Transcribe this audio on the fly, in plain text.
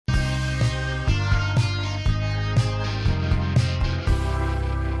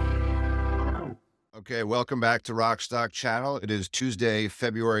Okay, welcome back to Rockstock Channel. It is Tuesday,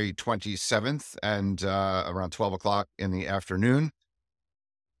 February 27th, and around 12 o'clock in the afternoon.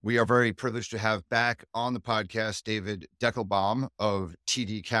 We are very privileged to have back on the podcast David Deckelbaum of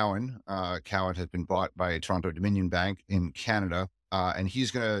TD Cowen. Cowen has been bought by Toronto Dominion Bank in Canada, and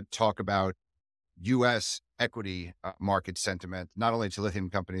he's going to talk about U.S. equity market sentiment, not only to lithium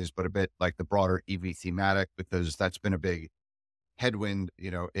companies, but a bit like the broader EV thematic, because that's been a big headwind,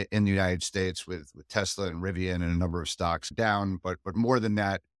 in the United States with Tesla and Rivian and a number of stocks down. But more than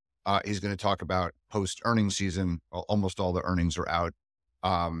that, he's going to talk about post earnings season. Almost all the earnings are out.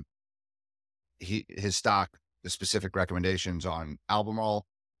 Um, his stock, the specific recommendations on Albemarle,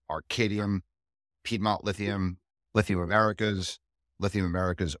 Arcadium, Piedmont Lithium, Lithium Americas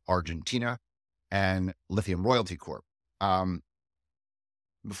Argentina, and Lithium Royalty Corp.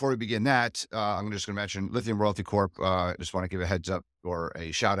 Before we begin that, I'm just going to mention Lithium Royalty Corp. I just want to give a heads up or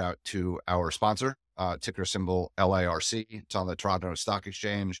a shout out to our sponsor, ticker symbol LIRC. It's on the Toronto Stock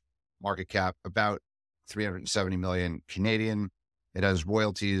Exchange, market cap about 370 million Canadian. It has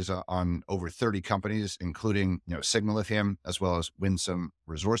royalties on over 30 companies, including Sigma Lithium, as well as Winsome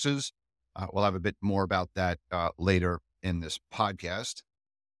Resources. We'll have a bit more about that later in this podcast.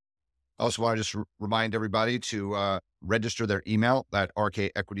 I also want to just remind everybody to register their email at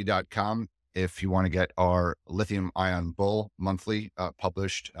rkequity.com if you want to get our Lithium Ion Bull monthly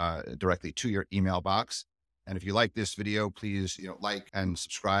published directly to your email box. And if you like this video, please like and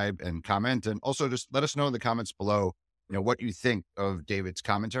subscribe and comment. And also just let us know in the comments below what you think of David's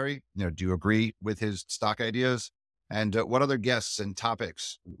commentary. Do you agree with his stock ideas? And what other guests and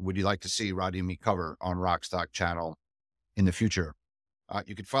topics would you like to see Rodney and me cover on Rockstock Channel in the future?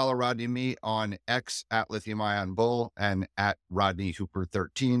 You can follow Rodney and me on X at Lithium Ion Bull and at Rodney Hooper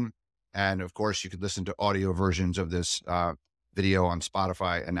 13. And of course, you could listen to audio versions of this video on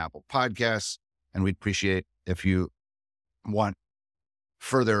Spotify and Apple Podcasts. And we'd appreciate if you want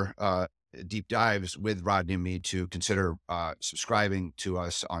further deep dives with Rodney and me to consider subscribing to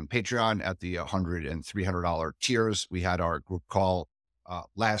us on Patreon at the $100 and $300 tiers. We had our group call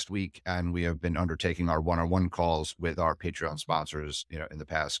last week, and we have been undertaking our one-on-one calls with our Patreon sponsors, in the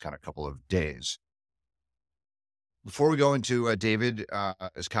past kind of couple of days. Before we go into David's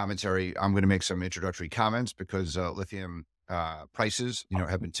commentary, I'm going to make some introductory comments because lithium prices,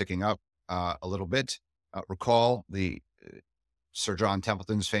 have been ticking up a little bit. Recall the Sir John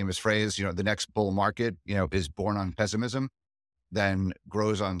Templeton's famous phrase, the next bull market, is born on pessimism, then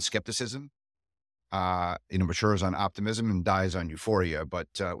grows on skepticism, matures on optimism and dies on euphoria. But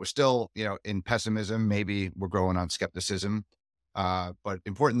we're still, in pessimism. Maybe we're growing on skepticism. But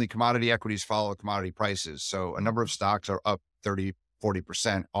importantly, commodity equities follow commodity prices. So a number of stocks are up 30,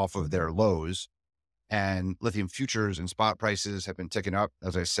 40% off of their lows. And lithium futures and spot prices have been ticking up,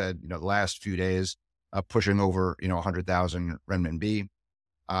 as I said, the last few days, pushing over, 100,000 renminbi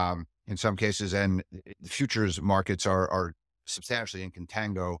in some cases. And the futures markets are substantially in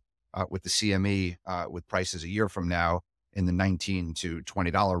contango with the CME, with prices a year from now in the $19 to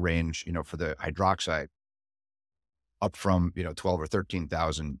 $20 range, for the hydroxide, up from, 12 or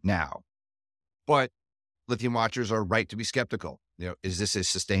 13,000 now. But lithium watchers are right to be skeptical. Is this a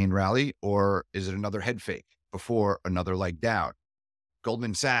sustained rally or is it another head fake before another leg down?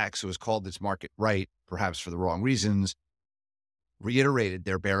 Goldman Sachs, who has called this market right, perhaps for the wrong reasons, reiterated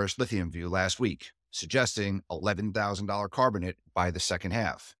their bearish lithium view last week, suggesting $11,000 carbonate by the second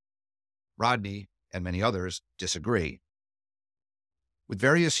half. Rodney and many others disagree. With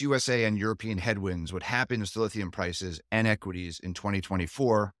various USA and European headwinds, what happens to lithium prices and equities in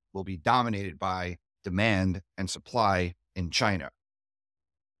 2024 will be dominated by demand and supply in China.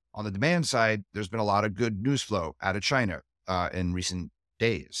 On the demand side, there's been a lot of good news flow out of China in recent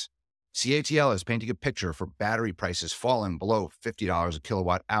days. CATL is painting a picture for battery prices falling below $50 a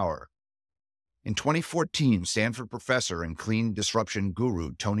kilowatt hour. In 2014, Stanford professor and clean disruption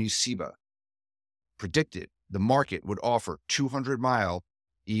guru Tony Seba predicted the market would offer 200-mile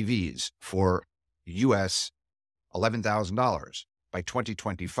EVs for US $11,000 by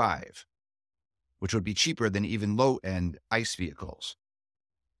 2025, which would be cheaper than even low-end ICE vehicles.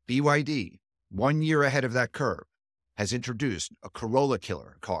 BYD, 1 year ahead of that curve, has introduced a Corolla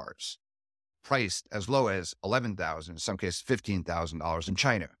killer cars, priced as low as $11,000, in some cases $15,000 in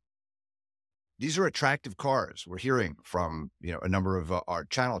China. These are attractive cars. We're hearing from a number of our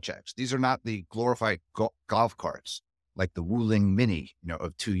channel checks. These are not the glorified golf carts like the Wuling Mini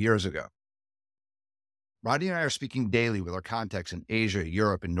of 2 years ago. Rodney and I are speaking daily with our contacts in Asia,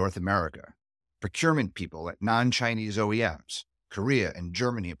 Europe, and North America, procurement people at non-Chinese OEMs, Korea and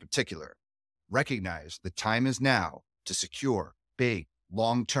Germany in particular, recognize the time is now to secure big,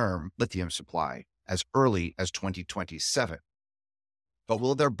 long-term lithium supply as early as 2027. But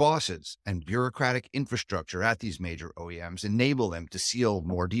will their bosses and bureaucratic infrastructure at these major OEMs enable them to seal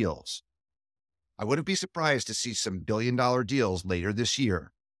more deals? I wouldn't be surprised to see some billion-dollar deals later this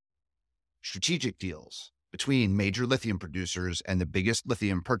year. Strategic deals between major lithium producers and the biggest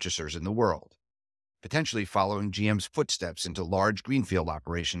lithium purchasers in the world, potentially following GM's footsteps into large greenfield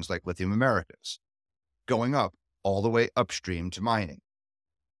operations like Lithium Americas, going up all the way upstream to mining.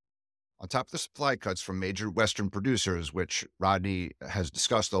 On top of the supply cuts from major Western producers, which Rodney has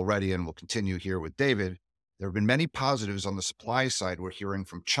discussed already and will continue here with David, there have been many positives on the supply side we're hearing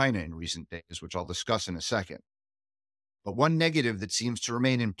from China in recent days, which I'll discuss in a second. But one negative that seems to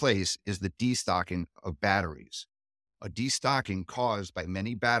remain in place is the destocking of batteries, a destocking caused by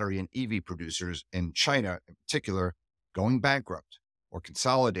many battery and EV producers in China in particular going bankrupt or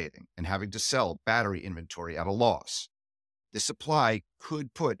consolidating and having to sell battery inventory at a loss. This supply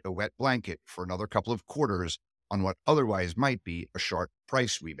could put a wet blanket for another couple of quarters on what otherwise might be a sharp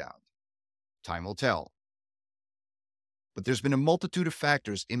price rebound. Time will tell. But there's been a multitude of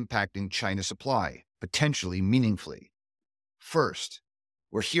factors impacting China's supply, potentially meaningfully. First,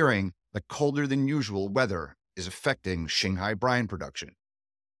 we're hearing that colder than usual weather is affecting Shanghai brine production.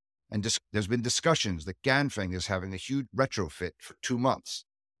 And there's been discussions that Ganfeng is having a huge retrofit for 2 months,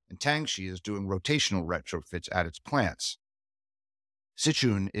 and Tangxi is doing rotational retrofits at its plants.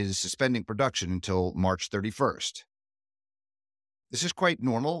 Sichuan is suspending production until March 31st. This is quite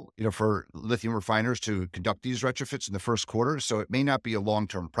normal, for lithium refiners to conduct these retrofits in the first quarter, so it may not be a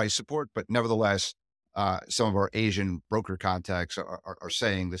long-term price support, but nevertheless, some of our Asian broker contacts are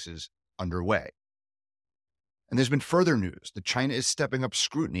saying this is underway. And there's been further news that China is stepping up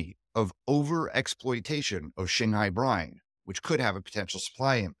scrutiny of over-exploitation of Shanghai brine, which could have a potential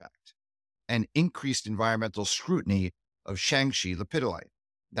supply impact, and increased environmental scrutiny of Shaanxi lepidolite.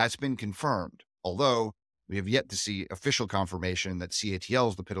 That's been confirmed, although we have yet to see official confirmation that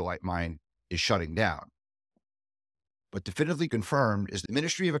CATL's lepidolite mine is shutting down. But definitively confirmed is the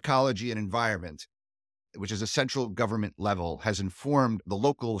Ministry of Ecology and Environment, which is a central government level, has informed the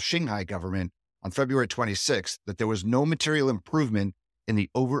local Shanghai government on February 26th that there was no material improvement in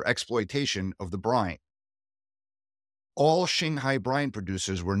the overexploitation of the brine. All Shanghai brine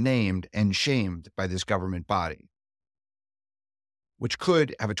producers were named and shamed by this government body, which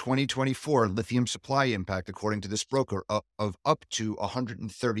could have a 2024 lithium supply impact, according to this broker, of up to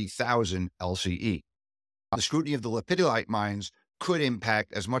 130,000 LCE. The scrutiny of the lepidolite mines could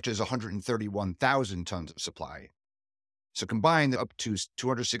impact as much as 131,000 tons of supply. So combine up to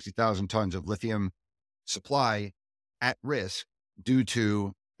 260,000 tons of lithium supply at risk due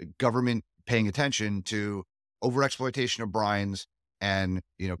to government paying attention to overexploitation of brines and,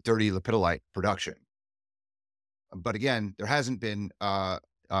 dirty lepidolite production. But again, there hasn't been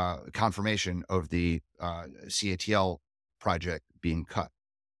confirmation of the CATL project being cut.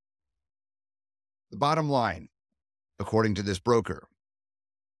 The bottom line, according to this broker,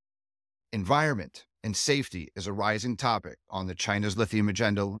 environment and safety is a rising topic on the China's lithium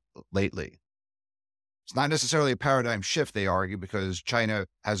agenda lately. It's not necessarily a paradigm shift, they argue, because China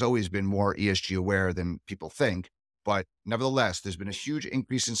has always been more ESG aware than people think. But nevertheless, there's been a huge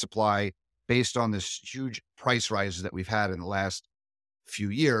increase in supply based on this huge price rises that we've had in the last few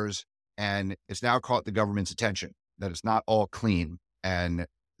years. And it's now caught the government's attention that it's not all clean and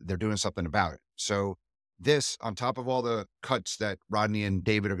they're doing something about it. So this, on top of all the cuts that Rodney and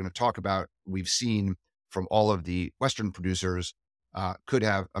David are going to talk about, we've seen from all of the Western producers, could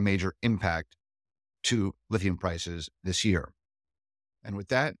have a major impact to lithium prices this year. And with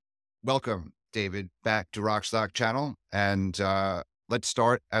that, welcome, David, back to Rockstock Channel. And let's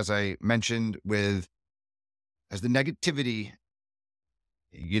start, as I mentioned, as the negativity,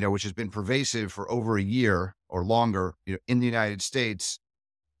 which has been pervasive for over a year or longer, in the United States,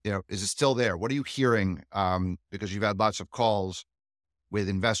 is it still there? What are you hearing? Because you've had lots of calls with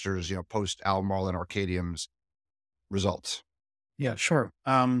investors, post Albemarle and Arcadium's results. Yeah, sure.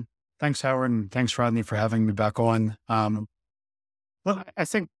 Thanks, Howard, and thanks, Rodney, for having me back on. Well, I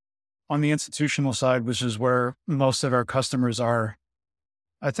think on the institutional side, which is where most of our customers are,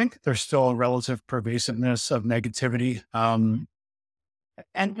 I think there's still a relative pervasiveness of negativity. And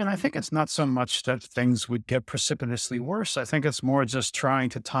I think it's not so much that things would get precipitously worse. I think it's more just trying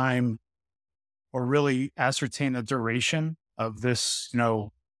to time or really ascertain the duration of this,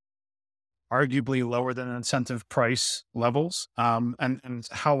 arguably lower than incentive price levels, and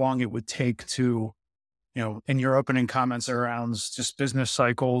how long it would take to, in your opening comments around just business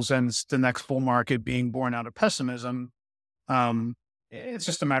cycles and the next bull market being born out of pessimism. It's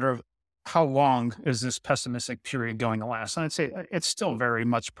just a matter of how long is this pessimistic period going to last? And I'd say it's still very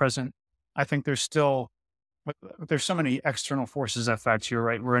much present I think there's so many external forces that affect you,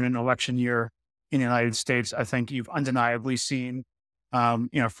 right? We're in an election year in the United States. I think you've undeniably seen,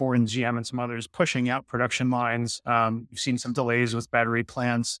 Ford and GM and some others pushing out production lines. You've seen some delays with battery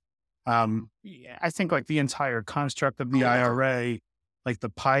plants. Yeah, I think like the entire construct of the IRA, like the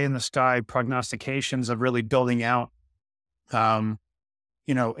pie in the sky prognostications of really building out, um,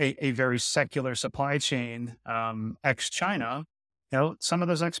 a very secular supply chain, ex China, some of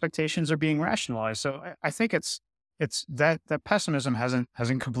those expectations are being rationalized. So I think it's that pessimism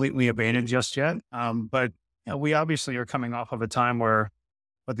hasn't completely abated just yet. But we obviously are coming off of a time where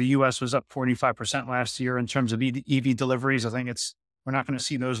the U.S. was up 45% last year in terms of EV deliveries. I think we're not going to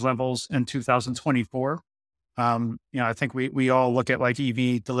see those levels in 2024. I think we all look at like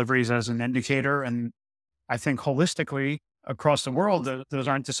EV deliveries as an indicator, and I think holistically across the world, those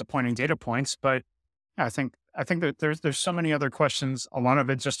aren't disappointing data points. But yeah, I think that there's so many other questions. A lot of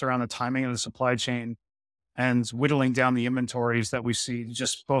it just around the timing of the supply chain and whittling down the inventories that we see,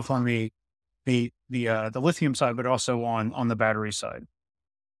 just both on the lithium side, but also on the battery side.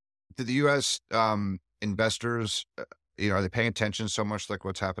 Do the U.S. Investors, are they paying attention so much like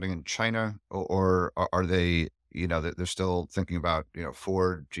what's happening in China, or are they, they're still thinking about,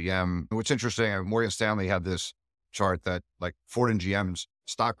 Ford, GM? What's interesting, Morgan Stanley had this chart that like Ford and GM's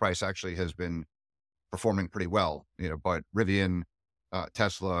stock price actually has been performing pretty well, but Rivian,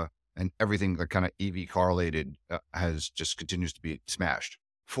 Tesla, and everything that kind of EV correlated has just continues to be smashed.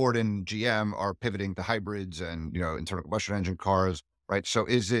 Ford and GM are pivoting to hybrids and, internal combustion engine cars, right? So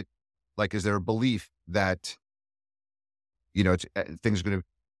is there a belief that, things are going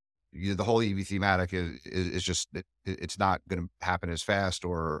to, the whole EV thematic is just, it's not going to happen as fast,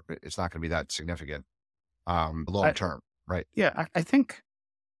 or it's not going to be that significant long term, right? Yeah, I think.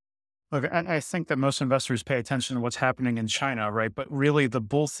 Look, I think that most investors pay attention to what's happening in China, right? But really, the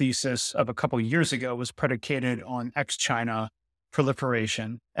bull thesis of a couple of years ago was predicated on ex-China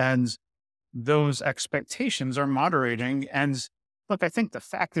proliferation, and those expectations are moderating. And look, I think the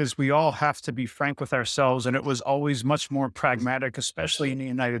fact is we all have to be frank with ourselves, and it was always much more pragmatic, especially in the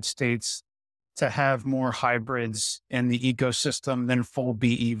United States, to have more hybrids in the ecosystem than full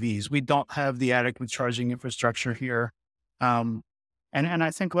BEVs. We don't have the adequate charging infrastructure here. Um, and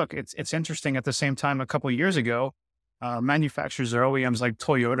I think, look, it's interesting at the same time, a couple of years ago, manufacturers or OEMs like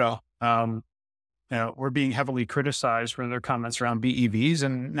Toyota, were being heavily criticized for their comments around BEVs.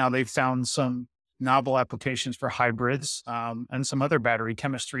 And now they've found some novel applications for hybrids, and some other battery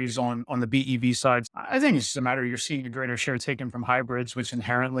chemistries on the BEV side. I think it's just a matter, you're seeing a greater share taken from hybrids, which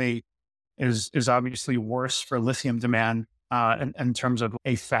inherently is obviously worse for lithium demand, in terms of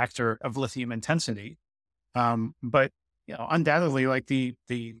a factor of lithium intensity. But undoubtedly, like the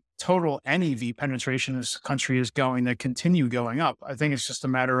total NEV penetration in this country is going to continue going up. I think it's just a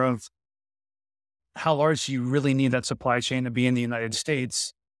matter of how large do you really need that supply chain to be in the United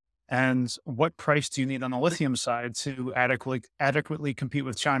States, and what price do you need on the lithium side to adequately compete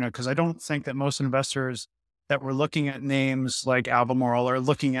with China? Because I don't think that most investors that were looking at names like Albemarle, or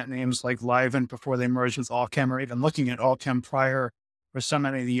looking at names like Livent before they merged with Allchem, or even looking at Allchem prior, or so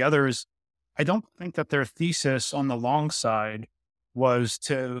many of the others, I don't think that their thesis on the long side was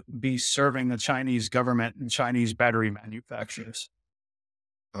to be serving the Chinese government and Chinese battery manufacturers.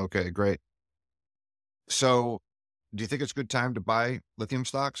 Okay, great. So do you think it's a good time to buy lithium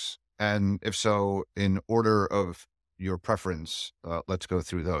stocks? And if so, in order of your preference, let's go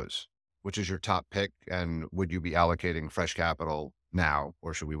through those. Which is your top pick? And would you be allocating fresh capital now,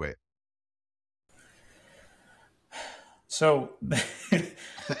 or should we wait? So it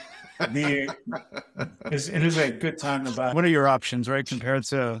is a good time to buy. What are your options, right? Compared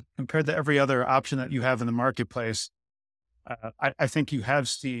to every other option that you have in the marketplace. I think you have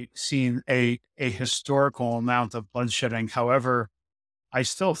seen a historical amount of bloodshedding. However, I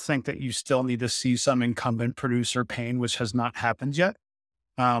still think that you still need to see some incumbent producer pain, which has not happened yet.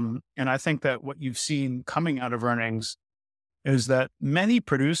 And I think that what you've seen coming out of earnings is that many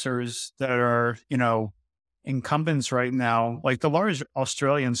producers that are, incumbents right now, like the large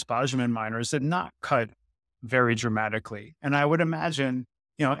Australian spodumene miners, did not cut very dramatically. And I would imagine,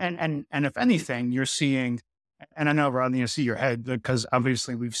 and if anything, you're seeing, and I know, Rodney, you see your head, because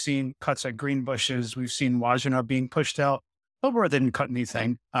obviously we've seen cuts at Greenbushes, we've seen Wodgina being pushed out. Pilbara didn't cut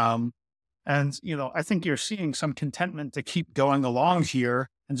anything. And, I think you're seeing some contentment to keep going along here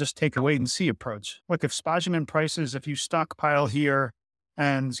and just take a wait and see approach. Look, if spodumene prices, if you stockpile here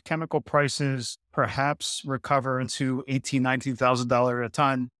and chemical prices perhaps recover to $18,000, $19,000 a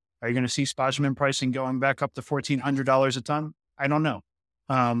ton, are you going to see spodumene pricing going back up to $1,400 a ton? I don't know.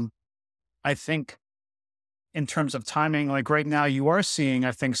 I think in terms of timing, like right now, you are seeing,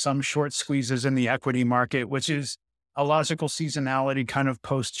 I think, some short squeezes in the equity market, which is a logical seasonality kind of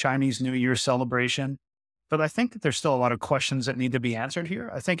post Chinese New Year celebration. But I think that there's still a lot of questions that need to be answered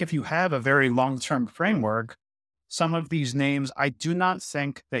here. I think if you have a very long term framework, some of these names, I do not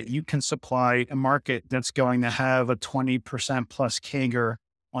think that you can supply a market that's going to have a 20% plus CAGR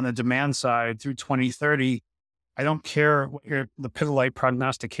on the demand side through 2030. I don't care what the Pidilite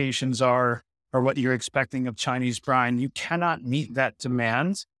prognostications are or what you're expecting of Chinese brine. You cannot meet that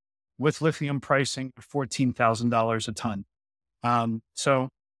demand with lithium pricing at $14,000 a ton. So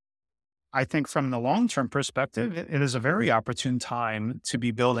I think from the long-term perspective, it is a very opportune time to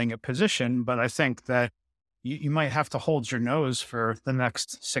be building a position, but I think that you might have to hold your nose for the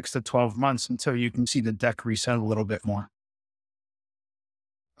next 6 to 12 months until you can see the deck reset a little bit more.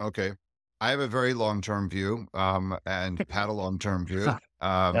 Okay. I have a very long-term view, and Pat a long-term view.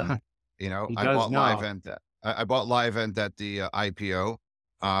 Yeah, He I does bought now. I bought Livent at the IPO.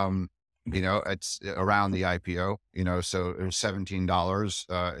 It's around the IPO, so it was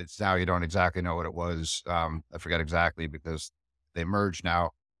 $17. It's now, you don't exactly know what it was. I forget exactly because they merged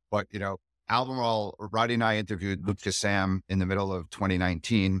now, but, Albemarle, Roddy and I interviewed Luke Sam in the middle of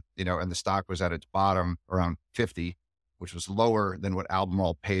 2019, and the stock was at its bottom around 50, which was lower than what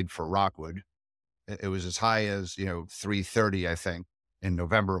Albemarle paid for Rockwood. It was as high as, 330, I think, in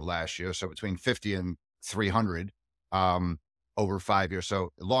November of last year. So between 50 and 300, over 5 years. So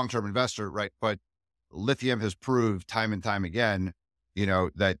long-term investor, right? But lithium has proved time and time again,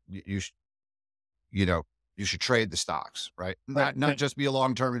 that you should trade the stocks, right? Not just be a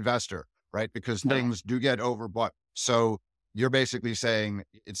long-term investor, right? Because things do get overbought. So you're basically saying,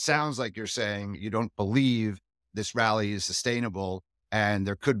 it sounds like you're saying you don't believe this rally is sustainable and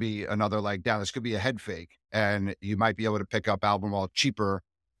there could be another leg down. This could be a head fake and you might be able to pick up Albemarle cheaper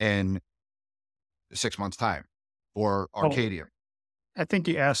in 6 months time or Arcadium. I think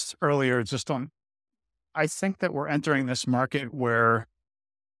you asked earlier I think that we're entering this market where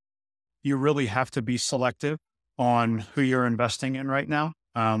you really have to be selective on who you're investing in right now,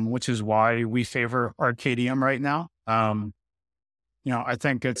 which is why we favor Arcadium right now. I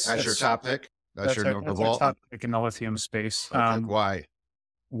think That's your top pick. That's your our top pick in the lithium space. Why?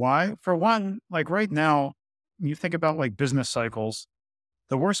 Why? For one, like right now, you think about like business cycles.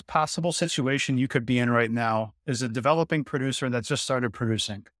 The worst possible situation you could be in right now is a developing producer that just started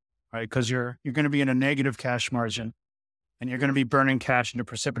producing, right? Because you're going to be in a negative cash margin and you're going to be burning cash at a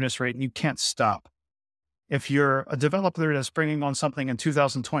precipitous rate and you can't stop. If you're a developer that's bringing on something in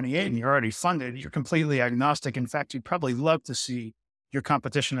 2028 and you're already funded, you're completely agnostic. In fact, you'd probably love to see your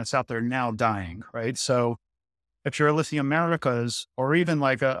competition that's out there now dying, right? So if you're a Lithium Americas or even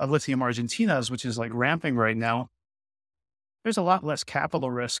like a Lithium Argentina's, which is like ramping right now, there's a lot less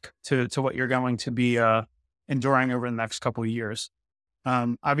capital risk to what you're going to be enduring over the next couple of years.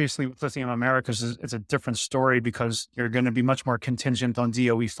 Obviously, with Lithium Americas, it's a different story because you're going to be much more contingent on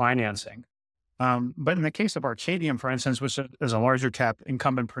DOE financing. But in the case of Arcadium, for instance, which is a larger cap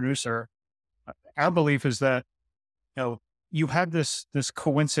incumbent producer, our belief is that you have this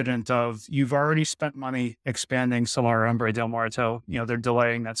coincidence of you've already spent money expanding Salar Hombre del Muerto. They're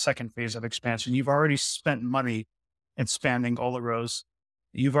delaying that second phase of expansion. You've already spent money expanding Olaroz.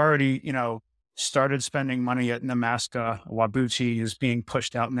 You've already, started spending money at Nemaska. Whabouchi is being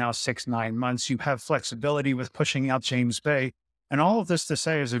pushed out now 6-9 months. You have flexibility with pushing out James Bay. And all of this to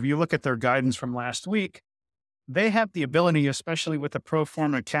say is if you look at their guidance from last week, they have the ability, especially with the pro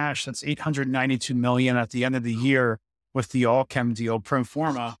forma cash, that's $892 million at the end of the year with the Allchem deal pro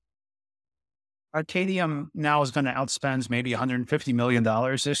forma. Arcadium now is going to outspend maybe $150 million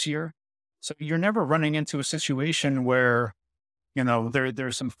this year. So you're never running into a situation where,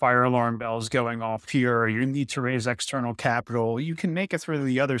 there's some fire alarm bells going off here, or you need to raise external capital. You can make it through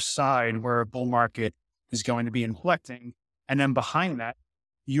the other side where a bull market is going to be inflecting. And then behind that,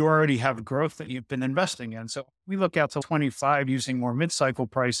 you already have growth that you've been investing in. So we look out to 25 using more mid-cycle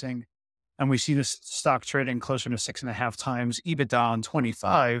pricing, and we see this stock trading closer to 6.5 times EBITDA on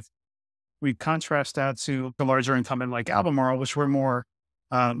 25. We contrast that to the larger incumbent like Albemarle, which we're more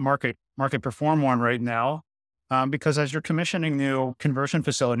market perform on right now. Because as you're commissioning new conversion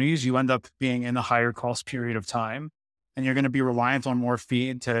facilities, you end up being in a higher cost period of time, and you're going to be reliant on more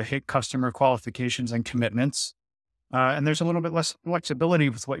feed to hit customer qualifications and commitments. And there's a little bit less flexibility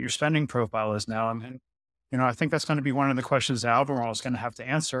with what your spending profile is now. And I think that's going to be one of the questions that Albemarle is going to have to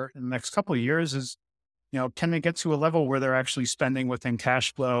answer in the next couple of years is, can they get to a level where they're actually spending within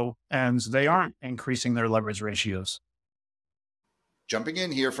cash flow and they aren't increasing their leverage ratios? Jumping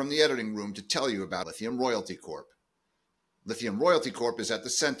in here from the editing room to tell you about Lithium Royalty Corp. Lithium Royalty Corp is at the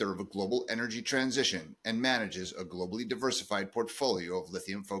center of a global energy transition and manages a globally diversified portfolio of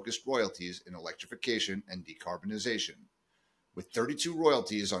lithium-focused royalties in electrification and decarbonization. With 32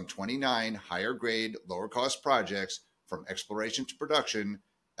 royalties on 29 higher-grade, lower-cost projects from exploration to production,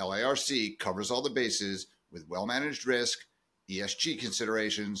 LARC covers all the bases with well-managed risk, ESG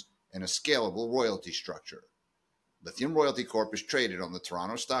considerations, and a scalable royalty structure. Lithium Royalty Corp is traded on the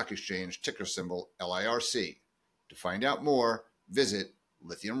Toronto Stock Exchange, ticker symbol LIRC. To find out more, visit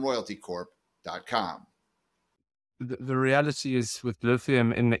lithiumroyaltycorp.com. The reality is with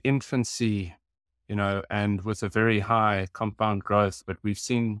lithium in the infancy, and with a very high compound growth, but we've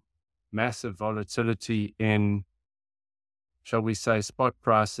seen massive volatility in, shall we say, spot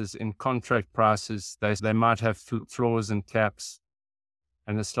prices, in contract prices. They might have floors and caps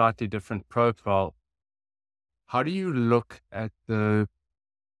and a slightly different profile. How do you look at the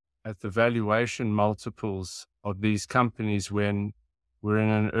valuation multiples of these companies when we're in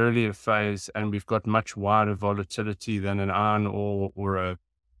an earlier phase and we've got much wider volatility than an iron ore or a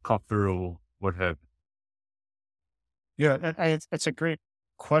copper or what have you? Yeah, it's a great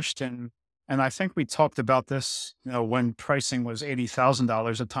question. And I think we talked about this, when pricing was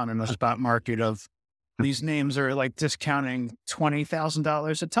 $80,000 a ton in the spot market of these names are like discounting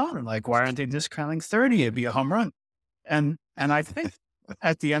 $20,000 a ton. And like, why aren't they discounting 30? It'd be a home run. And I think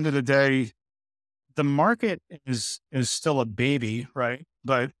at the end of the day, the market is still a baby, right?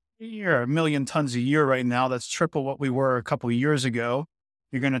 But you're 1 million tons a year right now. That's triple what we were a couple of years ago.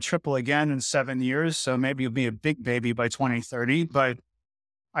 You're going to triple again in 7 years. So maybe you'll be a big baby by 2030. But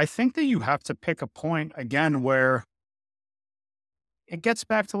I think that you have to pick a point again where it gets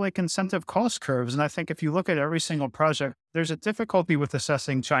back to like incentive cost curves. And I think if you look at every single project, there's a difficulty with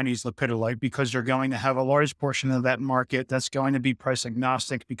assessing Chinese lepidolite because you're going to have a large portion of that market that's going to be price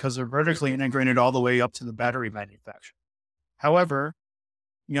agnostic because they're vertically integrated all the way up to the battery manufacturer. However,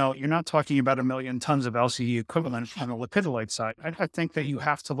 you're not talking about 1 million tons of LCE equivalent on the lepidolite side. I think that you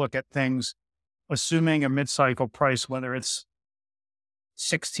have to look at things assuming a mid-cycle price, whether it's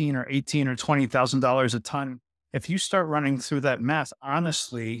 $16 or $18 or $20,000 a ton. If you start running through that math,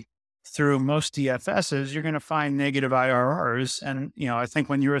 honestly, through most DFSs, you're going to find negative IRRs. And, I think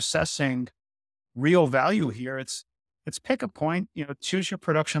when you're assessing real value here, it's pick a point, choose your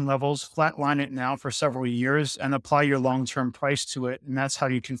production levels, flatline it now for several years and apply your long-term price to it. And that's how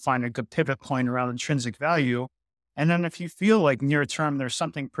you can find a good pivot point around intrinsic value. And then if you feel like near term, there's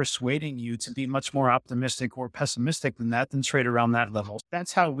something persuading you to be much more optimistic or pessimistic than that, then trade around that level.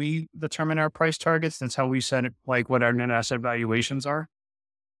 That's how we determine our price targets. That's how we set it, like what our net asset valuations are.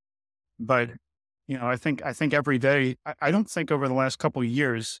 But, I think every day, I don't think over the last couple of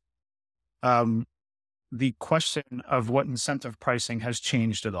years, the question of what incentive pricing has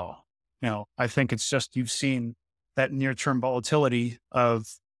changed at all. I think it's just, you've seen that near-term volatility of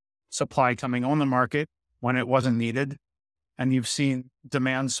supply coming on the market when it wasn't needed. And you've seen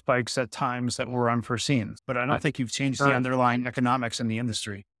demand spikes at times that were unforeseen, but I don't think you've changed the underlying economics in the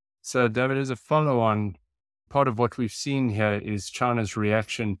industry. So David, as a follow-on, part of what we've seen here is China's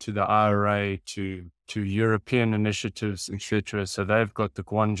reaction to the IRA, to European initiatives, etc. So they've got the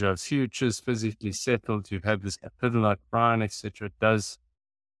Guangzhou futures physically settled. You've had this lepidolite brine, etc. Does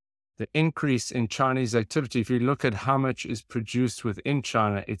the increase in Chinese activity, if you look at how much is produced within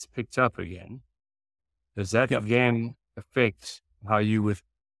China, it's picked up again. Does that again affect how you, with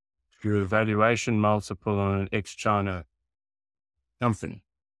your evaluation multiple on an ex-China company?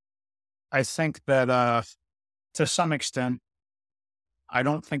 I think that to some extent, I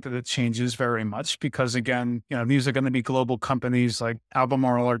don't think that it changes very much because, again, these are going to be global companies like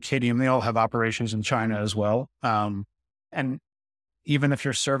Albemarle or Arcadium. They all have operations in China as well. And even if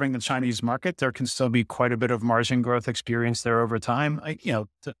you're serving the Chinese market, there can still be quite a bit of margin growth experience there over time.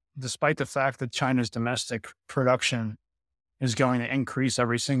 Despite the fact that China's domestic production is going to increase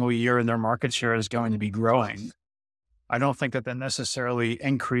every single year and their market share is going to be growing, I don't think that necessarily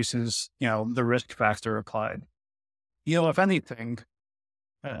increases, the risk factor applied. If anything,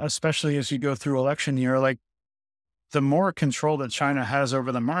 especially as you go through election year, like the more control that China has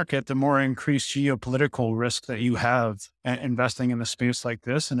over the market, the more increased geopolitical risk that you have investing in a space like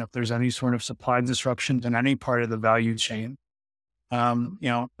this. And if there's any sort of supply disruption in any part of the value chain,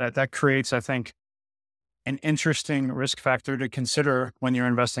 that creates, I think, an interesting risk factor to consider when you're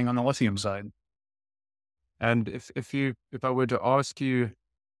investing on the lithium side. And if I were to ask you,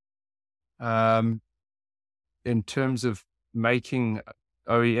 in terms of making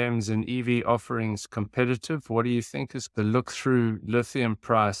OEMs and EV offerings competitive, what do you think is the look-through lithium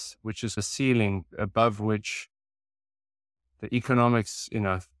price, which is a ceiling above which the economics,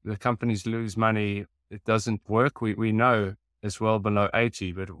 the companies lose money it doesn't work. We know it's well below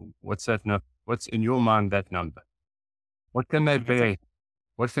 80, but what's that? What's in your mind that number? What can they bear?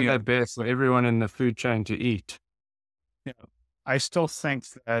 What can they bear for everyone in the food chain to eat? I still think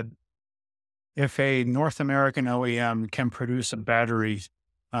that if a North American OEM can produce a battery,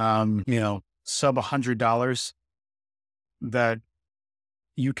 sub $100, that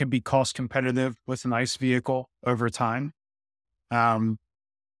you can be cost competitive with an ICE vehicle over time. I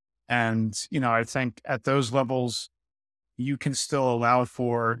think at those levels, you can still allow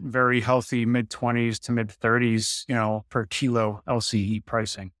for very healthy mid-20s to mid-30s, per kilo LCE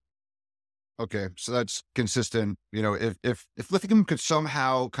pricing. Okay, so that's consistent. If lithium could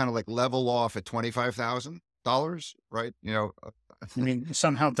somehow kind of like level off at $25,000, right? I mean,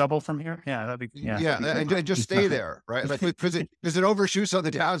 somehow double from here. Yeah, that'd be and just stay there, right? Like because it overshoots on the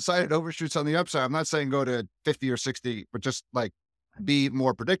downside, it overshoots on the upside. I'm not saying go to 50 or 60, but just like be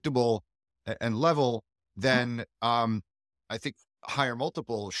more predictable and level. Then I think higher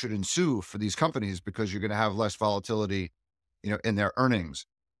multiple should ensue for these companies because you're going to have less volatility, in their earnings.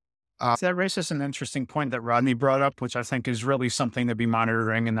 That raises an interesting point that Rodney brought up, which I think is really something to be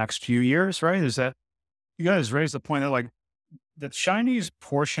monitoring in the next few years, right? Is that you guys raised the point that like the Chinese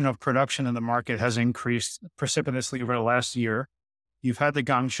portion of production in the market has increased precipitously over the last year. You've had the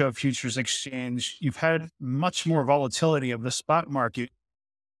Guangzhou Futures Exchange. You've had much more volatility of the spot market.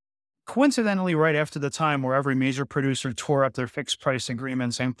 Coincidentally, right after the time where every major producer tore up their fixed price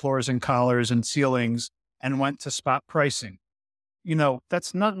agreements and floors and collars and ceilings and went to spot pricing.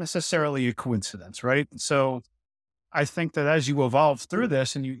 That's not necessarily a coincidence, right? So I think that as you evolve through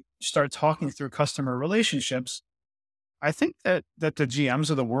this and you start talking through customer relationships, I think that the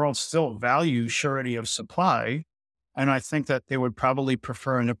GMs of the world still value surety of supply. And I think that they would probably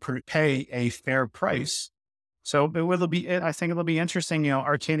prefer to pay a fair price. So I think it'll be interesting.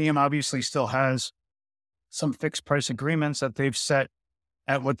 Arcadium obviously still has some fixed price agreements that they've set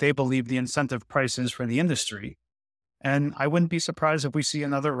at what they believe the incentive price is for the industry. And I wouldn't be surprised if we see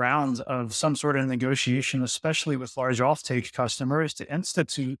another round of some sort of negotiation, especially with large offtake customers, to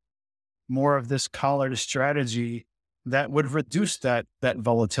institute more of this collared strategy that would reduce that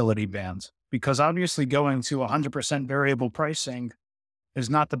volatility band. Because obviously going to 100% variable pricing is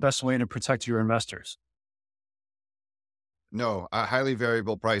not the best way to protect your investors. No, highly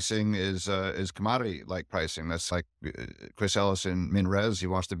variable pricing is commodity-like pricing. That's like Chris Ellison, Minres. He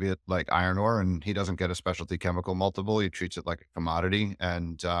wants to be at like iron ore, and he doesn't get a specialty chemical multiple. He treats it like a commodity,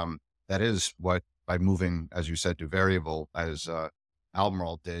 and that is what, by moving, as you said, to variable, as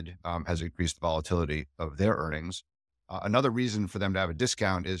Albemarle did, has increased the volatility of their earnings. Another reason for them to have a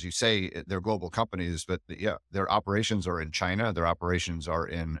discount is, you say they're global companies, but their operations are in China. Their operations are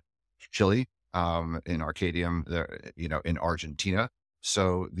in Chile. In Arcadium, in Argentina.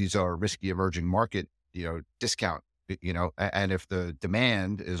 So these are risky emerging market, discount, and if the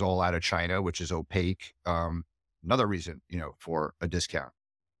demand is all out of China, which is opaque, another reason, for a discount.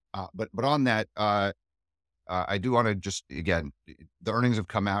 But on that, I do want to just, again, the earnings have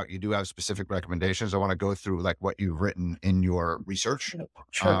come out. You do have specific recommendations. I want to go through like what you've written in your research,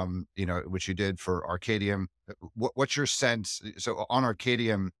 Sure. Which you did for Arcadium. What's your sense? So on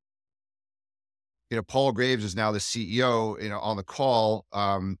Arcadium, Paul Graves is now the CEO, on the call.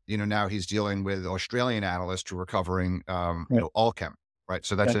 Now he's dealing with Australian analysts who are covering, Allchem, right?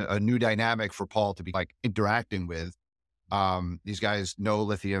 So that's a new dynamic for Paul to be like interacting with. These guys know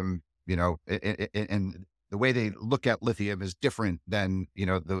lithium, and the way they look at lithium is different than,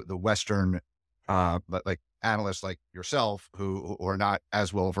 the Western, like analysts like yourself who are not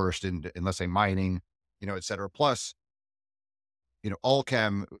as well versed in, let's say, mining, et cetera. Plus,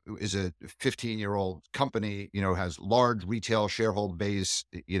 Allchem is a 15-year-old company, has large retail shareholder base,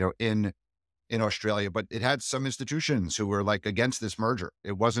 in Australia, but it had some institutions who were like against this merger.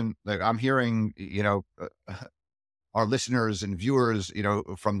 It wasn't like I'm hearing, our listeners and viewers,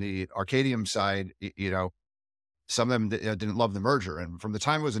 from the Arcadium side, some of them didn't love the merger. And from the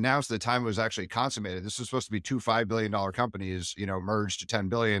time it was announced to the time it was actually consummated, this was supposed to be two $5 billion companies, merged to 10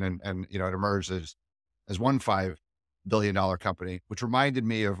 billion and it emerged as one $5 billion company, which reminded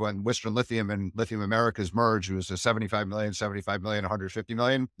me of when Western Lithium and Lithium Americas merged. It was a 75 million, 150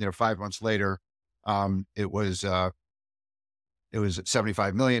 million. 5 months later, it was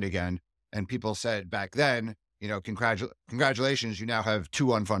 75 million again. And people said back then, congratulations, you now have two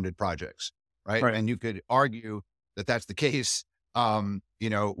unfunded projects, right? And you could argue that that's the case,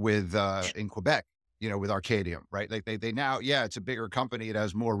 with in Quebec, with Arcadium, right? Like they now, it's a bigger company, it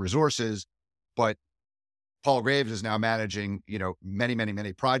has more resources, but Paul Graves is now managing, many, many,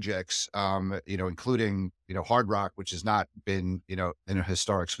 many projects, including, Hard Rock, which has not been, in a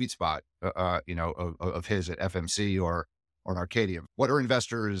historic sweet spot, of his at FMC or on Arcadium. What are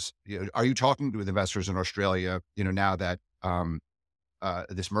investors, are you talking with investors in Australia, now that,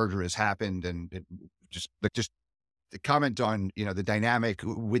 this merger has happened, and just the comment on, the dynamic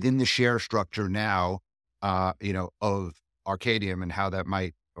within the share structure now, of Arcadium, and how that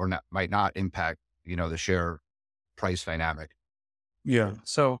might or not might not impact, the share price dynamic. Yeah.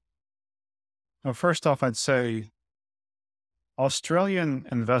 So first off, I'd say Australian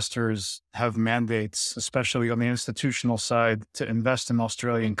investors have mandates, especially on the institutional side, to invest in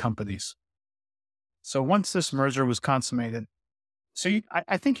Australian companies. So once this merger was consummated,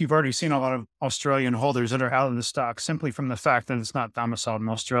 I think you've already seen a lot of Australian holders that are out of the stock simply from the fact that it's not domiciled in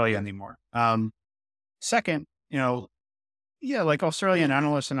Australia anymore. Second, like Australian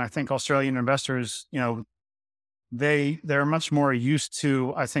analysts and I think Australian investors, they're much more used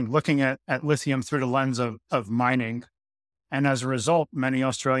to, I think, looking at lithium through the lens of mining. And as a result, many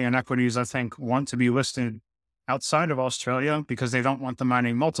Australian equities, I think, want to be listed outside of Australia because they don't want the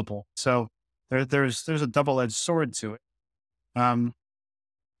mining multiple. So there's a double-edged sword to it.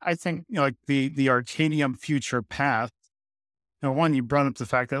 I think, like the Arcadium future path, one, you brought up the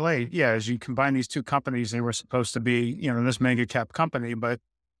fact that, as you combine these two companies, they were supposed to be, this mega cap company, but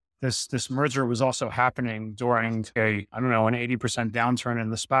this merger was also happening during an 80% downturn in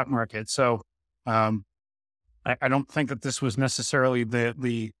the stock market. So, I don't think that this was necessarily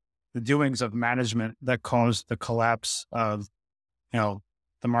the doings of management that caused the collapse of,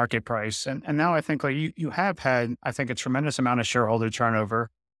 the market price. And now I think you have had, I think, a tremendous amount of shareholder turnover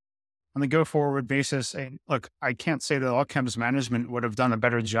on the go forward basis. And look, I can't say that Allchem's management would have done a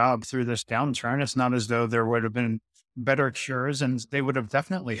better job through this downturn. It's not as though there would have been better cures, and they would have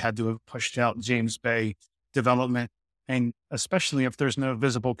definitely had to have pushed out James Bay development. And especially if there's no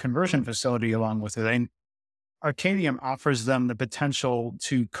visible conversion facility along with it. And Arcadium offers them the potential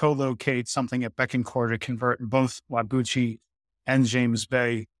to co-locate something at Bécancour to convert both Whabouchi and James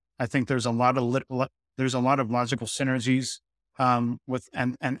Bay. I think there's a lot of logical synergies with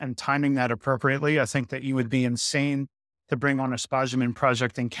and timing that appropriately. I think that you would be insane to bring on a spodumene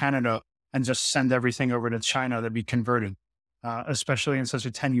project in Canada and just send everything over to China to be converted, especially in such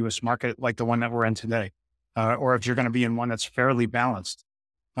a tenuous market like the one that we're in today, or if you're going to be in one that's fairly balanced.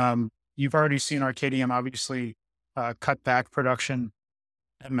 You've already seen Arcadium obviously cut back production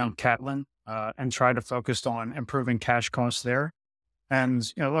at Mount Cattlin and try to focus on improving cash costs there.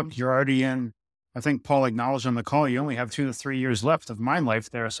 And, look, you're already in, I think Paul acknowledged on the call, you only have 2 to 3 years left of mine life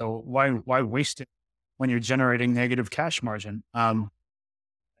there. So why waste it when you're generating negative cash margin?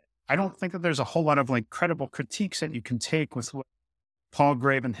 I don't think that there's a whole lot of credible critiques that you can take with what Paul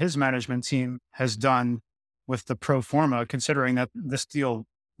Graves and his management team has done with the pro forma, considering that this deal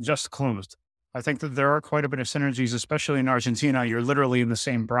just closed. I think that there are quite a bit of synergies, especially in Argentina. You're literally in the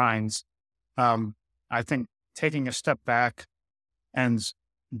same brines. I think taking a step back and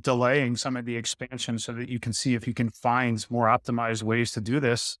delaying some of the expansion so that you can see if you can find more optimized ways to do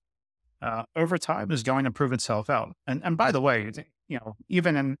this over time is going to prove itself out. And by the way,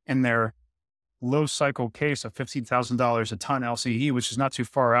 even in their low cycle case of $15,000 a ton LCE, which is not too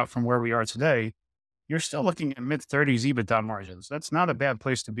far out from where we are today, you're still looking at mid-30s EBITDA margins. That's not a bad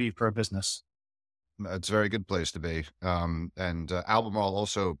place to be for a business. It's a very good place to be. And Albemarle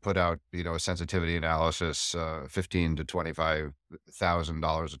also put out, a sensitivity analysis, $15,000 to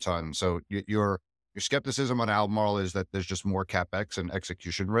 $25,000 a ton. So your skepticism on Albemarle is that there's just more CapEx and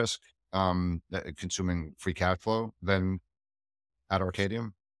execution risk, consuming free cash flow than at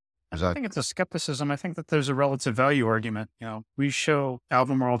Arcadium. I think it's a skepticism. I think that there's a relative value argument. We show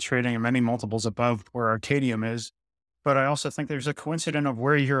Albemarle trading at many multiples above where Arcadium is, but I also think there's a coincidence of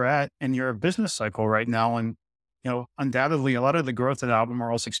where you're at in your business cycle right now. And, undoubtedly a lot of the growth that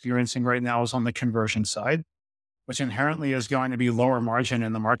Albemarle is experiencing right now is on the conversion side, which inherently is going to be lower margin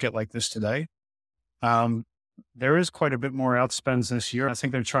in the market like this today. There is quite a bit more outspends this year. I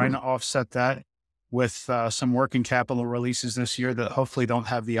think they're trying to offset that with some working capital releases this year that hopefully don't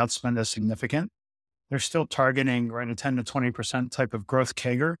have the outspend as significant. They're still targeting a 10 to 20% type of growth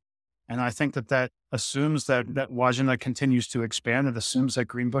CAGR. And I think that assumes that Wodgina continues to expand. It assumes that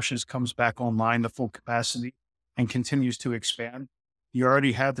Greenbushes comes back online to full capacity and continues to expand. You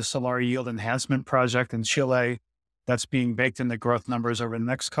already have the Solar Yield Enhancement Project in Chile that's being baked in the growth numbers over the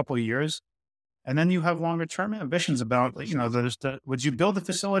next couple of years. And then you have longer term ambitions about, would you build a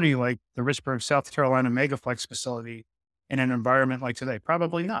facility like the Richburg, South Carolina Megaflex facility in an environment like today?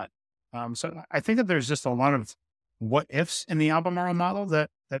 Probably not. So I think that there's just a lot what ifs in the Albemarle model that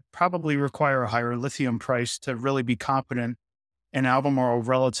probably require a higher lithium price to really be confident in Albemarle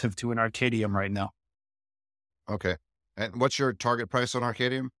relative to an Arcadium right now. Okay. And what's your target price on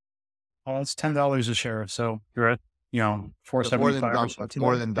Arcadium? Well, it's $10 a share. So you're at, That's more than 475 or double. something.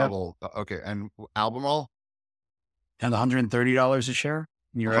 More than Yeah. double. Okay. And Albemarle? And $130 a share.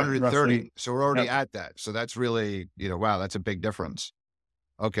 You're at 130. roughly, So we're already yep. at that. So that's really, wow, that's a big difference.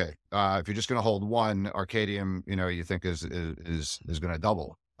 Okay. If you're just going to hold one, Arcadium, you think is going to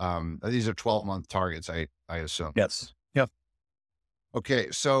double. These are 12-month targets, I assume. Yes. Yep.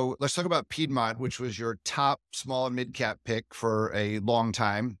 Okay. So let's talk about Piedmont, which was your top small and mid cap pick for a long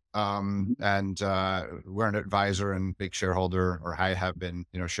time. And we're an advisor and big shareholder, or I have been,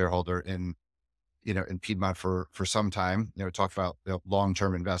 shareholder in Piedmont for some time. Talk about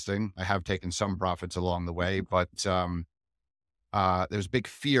long-term investing. I have taken some profits along the way, but there's big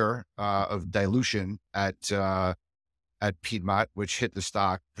fear of dilution at Piedmont, which hit the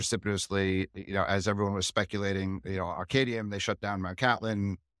stock precipitously. As everyone was speculating, Arcadium, they shut down Mount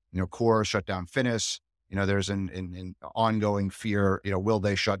Catlin. Core shut down Finis. There's an ongoing fear. Will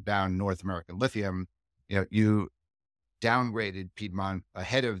they shut down North American Lithium? You downgraded Piedmont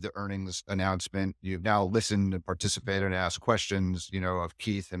ahead of the earnings announcement. You've now listened and participated and asked questions, of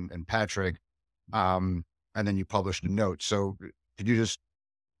Keith and Patrick. And then you published a note. So could you just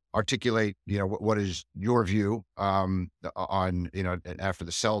articulate, what is your view, on, after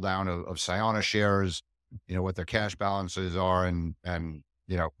the sell down of Sayona shares, what their cash balances are and,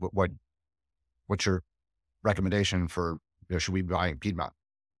 what's your recommendation for, should we be buying Piedmont?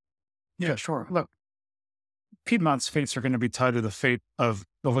 Yeah, sure. Look, Piedmont's fates are going to be tied to the fate of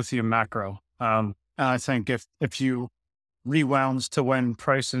the lithium macro. And I think if you rewound to when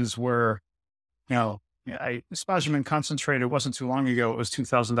prices were, spodumene concentrate, it wasn't too long ago, it was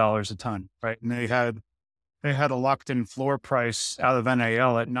 $2,000 a ton, right? And they had a locked in floor price out of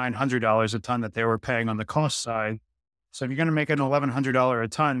NAL at $900 a ton that they were paying on the cost side. So if you're going to make an $1,100 a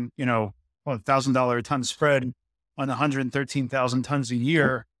ton, $1,000 a ton spread on 113,000 tons a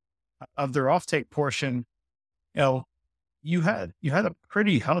year of their offtake portion, you had a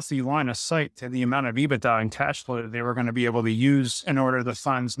pretty healthy line of sight to the amount of EBITDA and cash flow that they were going to be able to use in order to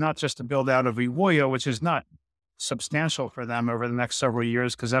funds, not just to build out of Ewoyaa, which is not substantial for them over the next several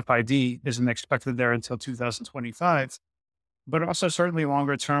years because FID isn't expected there until 2025, but also certainly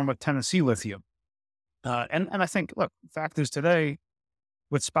longer term with Tennessee Lithium. And I think, look, the fact is today,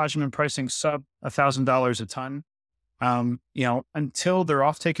 with spodumene pricing sub $1,000 a ton, until their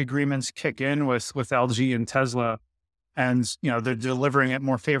offtake agreements kick in with LG and Tesla, and they're delivering at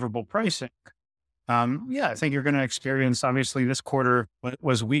more favorable pricing. I think you're going to experience. Obviously, this quarter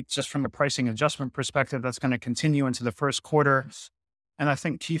was weak just from a pricing adjustment perspective. That's going to continue into the first quarter, and I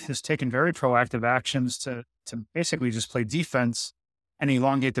think Keith has taken very proactive actions to basically just play defense and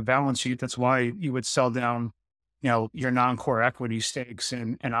elongate the balance sheet. That's why you would sell down, your non-core equity stakes,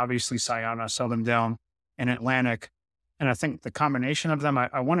 and obviously Sayona, sell them down in Atlantic. And I think the combination of them,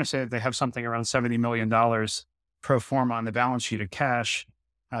 I want to say that they have something around $70 million pro forma on the balance sheet of cash.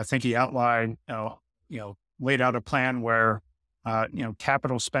 I think he outlined, laid out a plan where,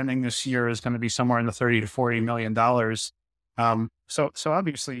 capital spending this year is going to be somewhere in the $30 to $40 million. So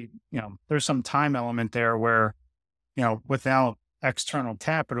obviously, there's some time element there where, without external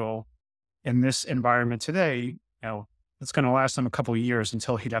capital in this environment today, it's going to last them a couple of years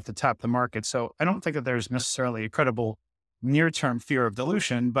until he'd have to tap the market. So I don't think that there's necessarily a credible near-term fear of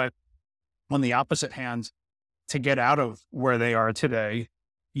dilution, but on the opposite hand, to get out of where they are today,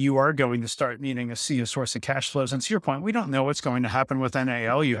 you are going to start needing to see a source of cash flows. And to your point, we don't know what's going to happen with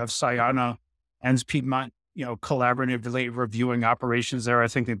NAL. You have Sayona and Piedmont, collaboratively reviewing operations there. I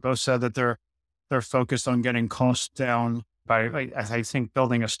think they both said that they're focused on getting costs down by, I think,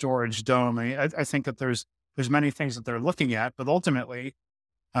 building a storage dome. I think that there's many things that they're looking at, but ultimately,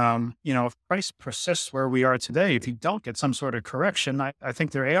 if price persists where we are today, if you don't get some sort of correction, I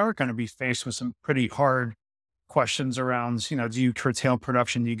think they are going to be faced with some pretty hard questions around, do you curtail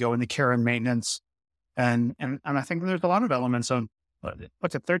production? Do you go into care and maintenance? And I think there's a lot of elements on,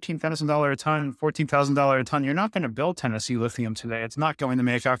 look at $13,000 a ton, $14,000 a ton. You're not going to build Tennessee Lithium today. It's not going to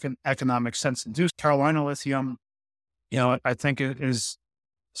make economic sense to do. Carolina Lithium, I think it is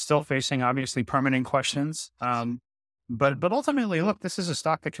still facing obviously permitting questions. But ultimately, look, this is a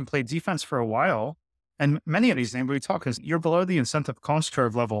stock that can play defense for a while. And many of these names we talk is you're below the incentive cost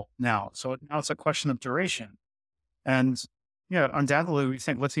curve level now. So now it's a question of duration. And undoubtedly, we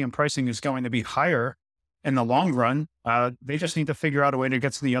think lithium pricing is going to be higher in the long run. They just need to figure out a way to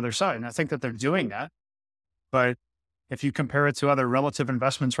get to the other side. And I think that they're doing that. But, if you compare it to other relative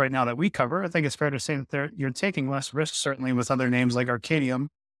investments right now that we cover, I think it's fair to say that you're taking less risk, certainly with other names like Arcadium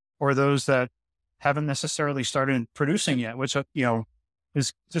or those that haven't necessarily started producing yet, which,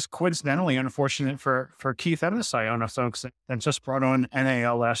 is just coincidentally unfortunate for Keith and the Siona folks that just brought on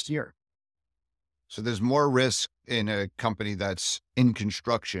NAL last year. So there's more risk in a company that's in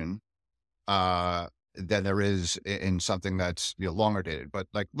construction than there is in something that's longer dated. But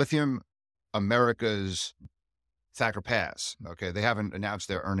like Lithium America's Thacker Pass, okay, they haven't announced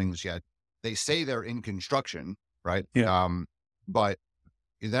their earnings yet. They say they're in construction, right? Yeah. But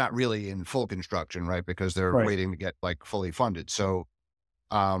they're not really in full construction, right? Because they're Right. waiting to get like fully funded. So,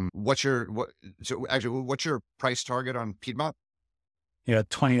 what's your price target on Piedmont? Yeah,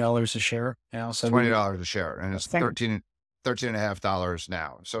 $20 a share. Yeah, so $20 a share, and it's $13.5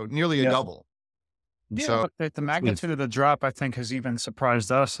 now. So nearly a double. Yeah, So but the magnitude of the drop, I think, has even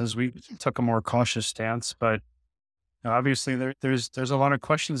surprised us as we took a more cautious stance. But obviously, there's a lot of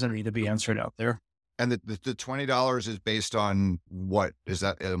questions that need to be answered out there. and the $20 is based on what? Is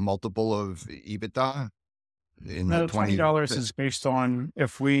that a multiple of EBITDA? No, $20 is based on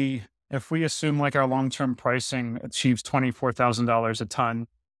if we assume like our long-term pricing achieves $24,000 a ton,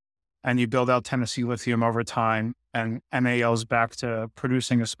 and you build out Tennessee Lithium over time, and NAL's back to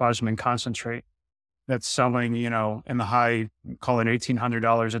producing a spodumene concentrate that's selling, in the high, call it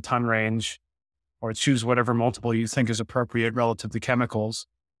 $1,800 a ton range, or choose whatever multiple you think is appropriate relative to chemicals.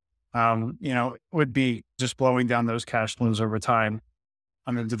 It would be just blowing down those cash flows over time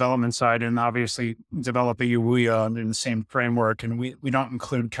on the development side, and obviously develop a Uwea in the same framework. And we don't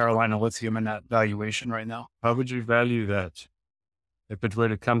include Carolina Lithium in that valuation right now. How would you value that if it were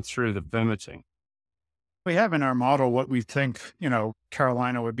to come through the permitting? We have in our model what we think,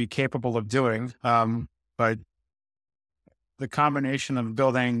 Carolina would be capable of doing. But the combination of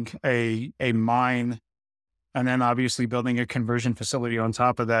building a mine and then obviously building a conversion facility on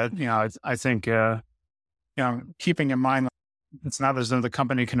top of that, I think, keeping in mind, it's not as though the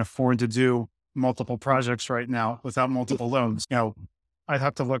company can afford to do multiple projects right now without multiple loans. I'd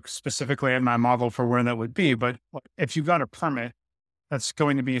have to look specifically at my model for where that would be. But if you've got a permit, that's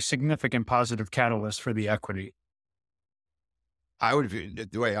going to be a significant positive catalyst for the equity. I would view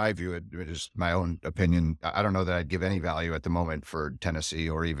the way I view it is my own opinion. I don't know that I'd give any value at the moment for Tennessee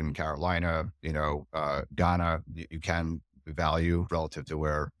or even Carolina. Ghana, you can value relative to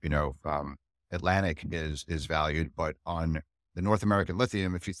where Atlantic is valued, but on the North American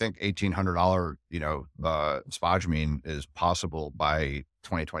Lithium, if you think $1,800 spodumene is possible by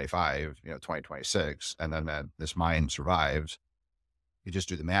 2025, 2026, and then that this mine survives, you just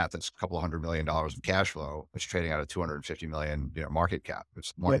do the math. That's a couple of $100 million of cash flow. It's trading at a 250 million, market cap.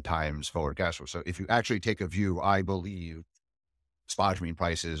 It's 1 times forward cash flow. So if you actually take a view, I believe spodumene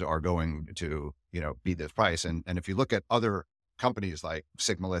prices are going to, be this price. And if you look at other companies like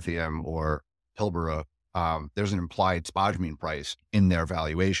Sigma Lithium or Pilbara, there's an implied spodumene price in their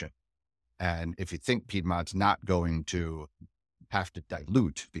valuation. And if you think Piedmont's not going to have to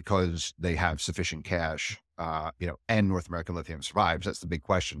dilute because they have sufficient cash, and North American Lithium survives, that's the big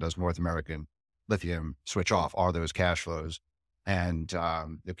question. Does North American Lithium switch off? Are those cash flows? And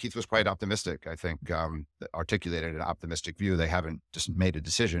Keith was quite optimistic, I think, articulated an optimistic view. They haven't just made a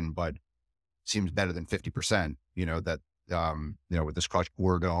decision, but seems better than 50%, with this crushed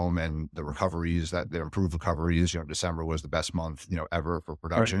ore dome and the recoveries, that the improved recoveries, December was the best month, ever for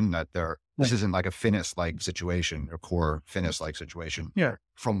production, that this isn't like a Finniss-like situation or core Finniss-like situation. Yeah.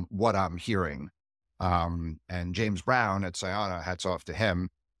 From what I'm hearing. And James Brown at Siona, hats off to him.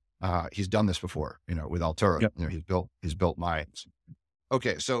 He's done this before, with Altura. Yep. He's built mines.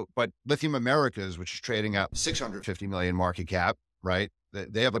 Okay. So, but Lithium Americas, which is trading at 650 million market cap, right?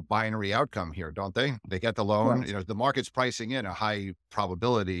 They have a binary outcome here, don't they? They get the loan, Right. The market's pricing in a high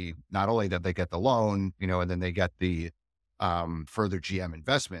probability, not only that they get the loan, and then they get the, further GM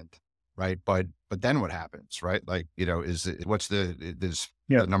investment, right? But then what happens, right? Like, what's the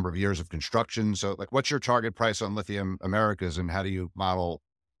number of years of construction? So like, what's your target price on Lithium Americas, and how do you model?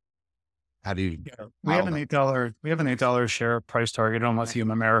 We have an $8 share price target on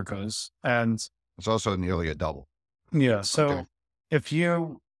Lithium Americas, and it's also nearly a double. Yeah. So Okay. if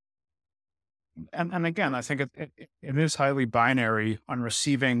you, and again, I think it is highly binary on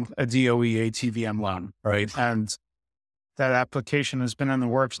receiving a DOE ATVM loan, right? And that application has been in the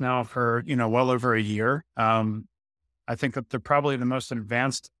works now for, well over a year. I think that they're probably the most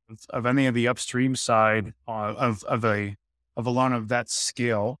advanced of any of the upstream side of a loan of that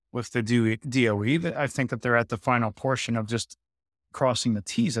scale with the DOE. I think that they're at the final portion of just crossing the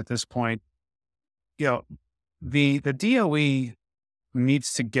T's at this point. The DOE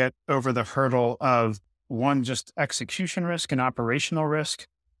needs to get over the hurdle of one, just execution risk and operational risk,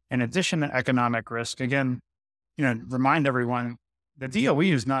 in addition to economic risk. Again, remind everyone, the DOE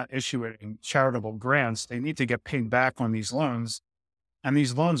is not issuing charitable grants. They need to get paid back on these loans. And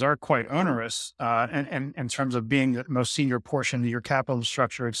these loans are quite onerous and in terms of being the most senior portion of your capital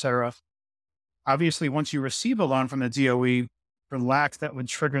structure, et cetera. Obviously, once you receive a loan from the DOE, for lack, that would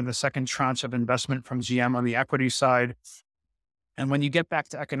trigger the second tranche of investment from GM on the equity side. And when you get back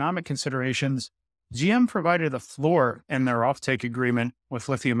to economic considerations, GM provided a floor in their offtake agreement with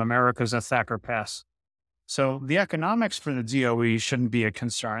Lithium Americas at Thacker Pass. So the economics for the DOE shouldn't be a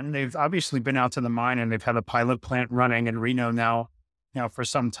concern. They've obviously been out to the mine and they've had a pilot plant running in Reno now for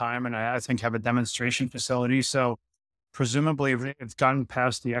some time, and I think have a demonstration facility. So presumably it's gotten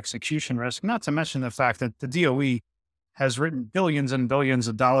past the execution risk, not to mention the fact that the DOE has written billions and billions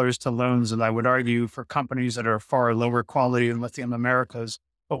of dollars to loans that I would argue for companies that are far lower quality than Lithium Americas,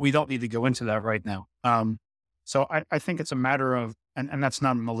 but we don't need to go into that right now. So I think it's a matter of, and that's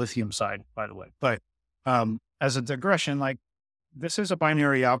not on the lithium side, by the way, but as a digression, like, this is a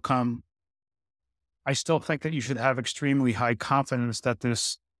binary outcome. I still think that you should have extremely high confidence that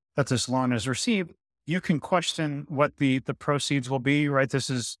this loan is received. You can question what the proceeds will be, right?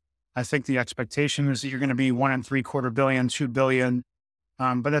 I think the expectation is that you're going to be $1.75 billion, $2 billion.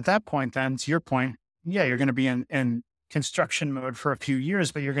 But at that point, then, to your point, yeah, you're going to be in construction mode for a few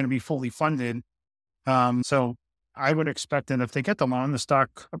years, but you're going to be fully funded. So I would expect that if they get the loan, the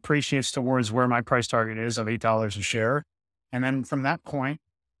stock appreciates towards where my price target is of $8 a share. And then from that point,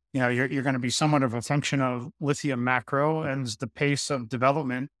 you're going to be somewhat of a function of lithium macro and the pace of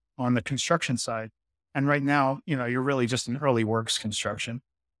development on the construction side. And right now, you're really just in early works construction.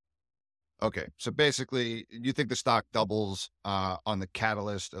 Okay. So basically, you think the stock doubles on the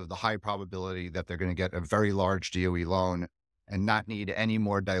catalyst of the high probability that they're going to get a very large DOE loan and not need any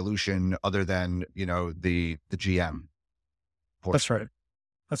more dilution other than, the GM portion.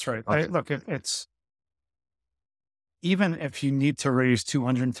 That's right. Okay. Look, it's even if you need to raise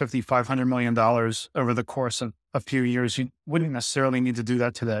 $250, $500 million over the course of a few years, you wouldn't necessarily need to do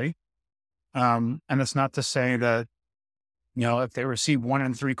that today. And it's not to say that, if they receive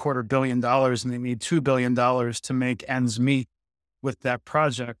 $1.75 billion and they need $2 billion to make ends meet with that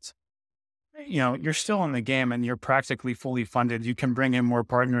project, you're still in the game and you're practically fully funded. You can bring in more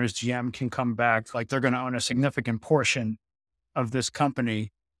partners. GM can come back. Like, they're going to own a significant portion of this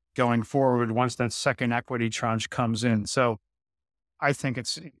company going forward once that second equity tranche comes in. So I think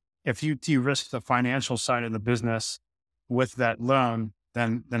if you de-risk the financial side of the business with that loan,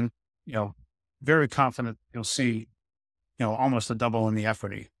 then very confident you'll see, almost a double in the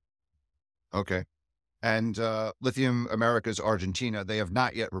equity. Okay. And Lithium Americas Argentina, they have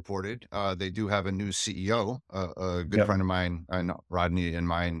not yet reported. They do have a new CEO, a good friend of mine, Rodney and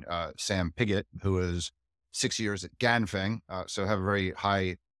mine, Sam Pigott, who is 6 years at Ganfeng. So have a very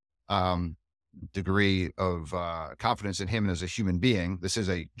high degree of confidence in him as a human being. This is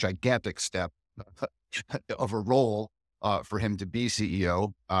a gigantic step of a role for him to be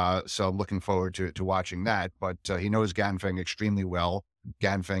CEO. So I'm looking forward to watching that. But he knows Ganfeng extremely well.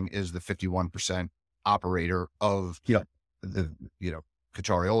 Ganfeng is the 51% operator of the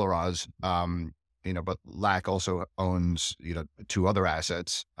Caucharí-Olaroz. But LAC also owns two other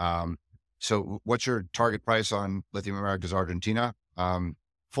assets. So what's your target price on Lithium Americas Argentina?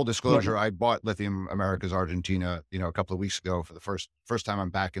 Full disclosure, I bought Lithium Americas Argentina, a couple of weeks ago for the first time I'm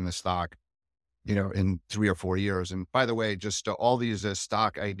back in the stock, in 3 or 4 years. And by the way, just all these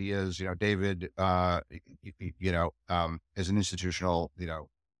stock ideas, David, is an institutional,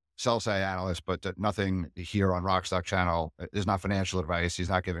 sell side analyst, but nothing here on Rockstock channel is not financial advice. He's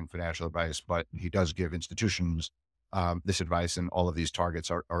not giving financial advice, but he does give institutions this advice, and all of these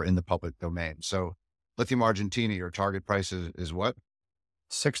targets are in the public domain. So Lithium Argentina, your target price is what?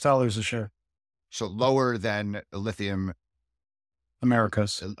 $6 a share. So lower than Lithium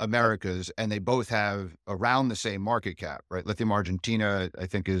Americas, and they both have around the same market cap, right? Lithium Argentina, I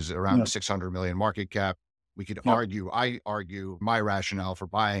think, is around 600 million market cap. We could argue, I argue my rationale for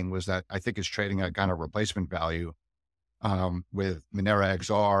buying was that I think it's trading at kind of replacement value with Minera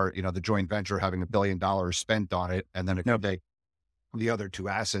XR, the joint venture having $1 billion spent on it. And then it could take the other two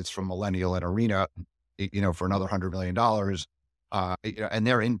assets from Millennial and Arena, for another $100 million. And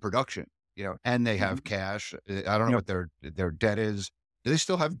they're in production, and they have cash. I don't know what their debt is. Do they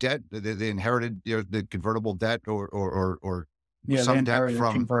still have debt? They inherited the convertible debt or some debt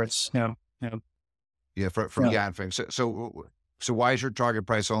from converts. From Ganfeng. So why is your target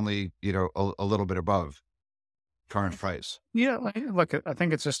price only a little bit above current price? Yeah, look, I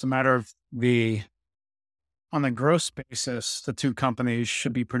think it's just a matter of the on a gross basis, the two companies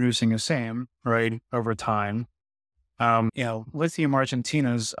should be producing the same, right, over time. Lithium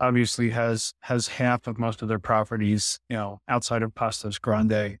Argentina's obviously has half of most of their properties, outside of Pastos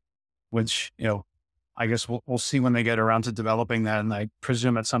Grande, which, I guess we'll see when they get around to developing that. And I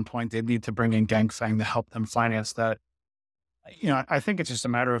presume at some point they'd need to bring in Ganfeng to help them finance that. I think it's just a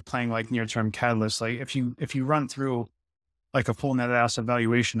matter of playing like near-term catalysts. Like if you run through like a full net asset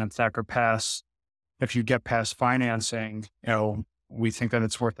valuation at Thacker Pass, if you get past financing, we think that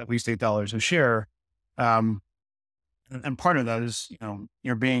it's worth at least $8 a share. And part of that is,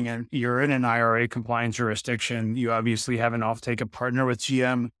 you're in an IRA compliant jurisdiction. You obviously have an offtake partner with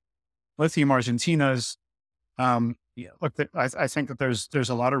GM. Lithium Argentina's, I think that there's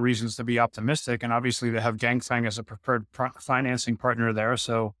a lot of reasons to be optimistic, and obviously they have Ganfeng as a preferred financing partner there.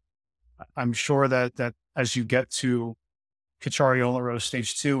 So I'm sure that as you get to Caucharí-Olaroz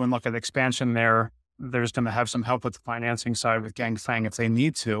Stage 2 and look at expansion there's going to have some help with the financing side with Ganfeng if they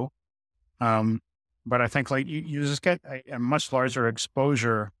need to. But I think like you just get a much larger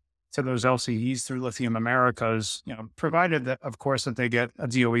exposure to those LCEs through Lithium Americas, provided that, of course, that they get a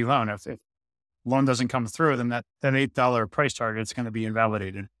DOE loan. If loan doesn't come through, then that $8 price target is going to be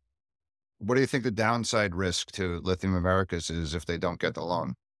invalidated. What do you think the downside risk to Lithium Americas is if they don't get the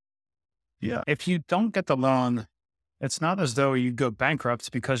loan? Yeah. If you don't get the loan, it's not as though you go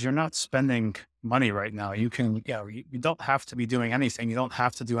bankrupt because you're not spending money right now. You can, you don't have to be doing anything. You don't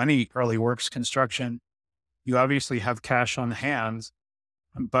have to do any early works construction. You obviously have cash on hand,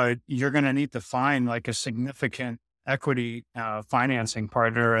 but you're going to need to find like a significant equity financing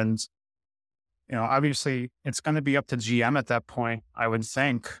partner. And, obviously it's going to be up to GM at that point, I would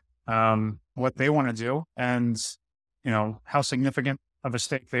think, what they want to do and, how significant of a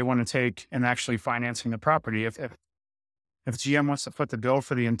stake they want to take in actually financing the property. If GM wants to foot the bill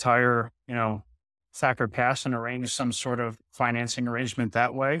for the entire, Thacker Pass and arrange some sort of financing arrangement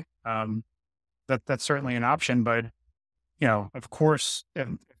that way, that's certainly an option. But, of course,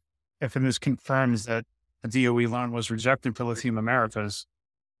 if it is confirmed that a DOE loan was rejected for Lithium Americas,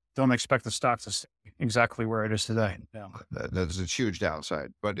 don't expect the stock to stay exactly where it is today. Yeah. That's a huge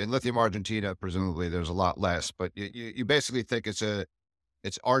downside. But in Lithium Argentina, presumably there's a lot less. But you basically think it's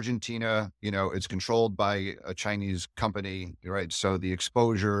Argentina, it's controlled by a Chinese company, right? So the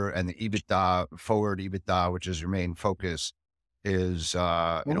exposure and the EBITDA, forward EBITDA, which is your main focus, is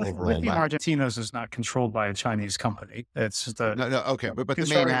overall. Lithium Argentina's is not controlled by a Chinese company. It's no, okay, but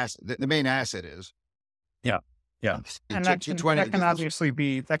the main asset is. Yeah. Yeah. And that can obviously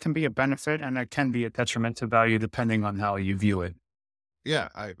be a benefit, and it can be a detriment to value depending on how you view it. Yeah.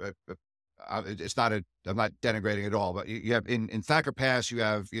 It's not I'm not denigrating at all, but you have in Thacker Pass, you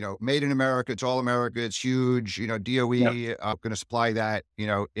have, made in America, it's all America, it's huge, DOE, going to supply that,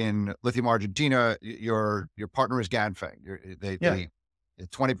 in Lithium Argentina, your partner is Ganfeng. They 20%,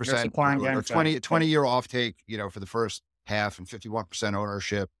 20-year offtake, for the first half and 51%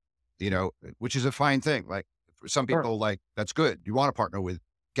 ownership, which is a fine thing. Like for some people, like that's good. You want to partner with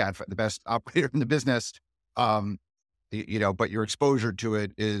Ganfeng, the best operator in the business. But your exposure to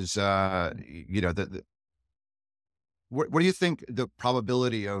it is, what do you think the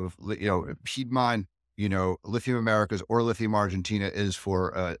probability of, Piedmont, Lithium Americas or Lithium Argentina is for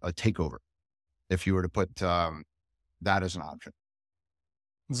a takeover? If you were to put that as an option.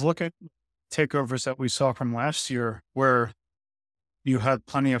 Let's look at takeovers that we saw from last year, where you had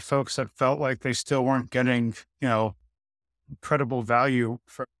plenty of folks that felt like they still weren't getting, credible value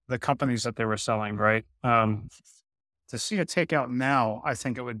for the companies that they were selling, right? To see a takeout now, I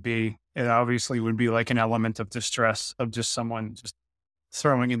think it obviously would be like an element of distress of just someone just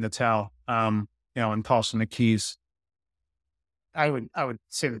throwing in the towel, and tossing the keys. I would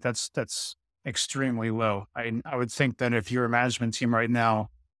say that that's extremely low. I would think that if you're a management team right now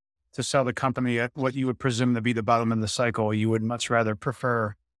to sell the company at what you would presume to be the bottom of the cycle, you would much rather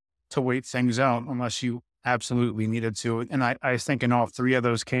prefer to wait things out unless you absolutely needed to. And I think in all three of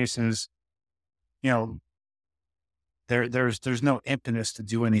those cases, there's no impetus to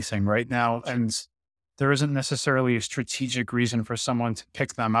do anything right now. And there isn't necessarily a strategic reason for someone to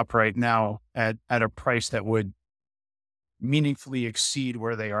pick them up right now at a price that would meaningfully exceed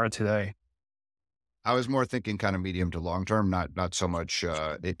where they are today. I was more thinking kind of medium to long term, not so much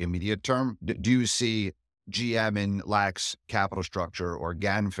immediate term. Do you see GM in LAC's capital structure or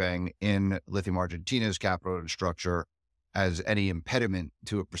Ganfeng in Lithium Argentina's capital structure as any impediment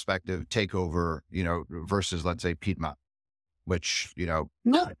to a prospective takeover, versus, let's say, Piedmont, which,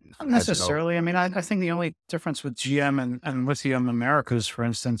 not necessarily. I mean, I think the only difference with GM and Lithium Americas, for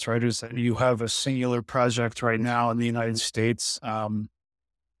instance, right, is that you have a singular project right now in the United States.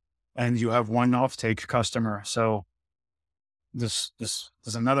 and you have one offtake customer. So this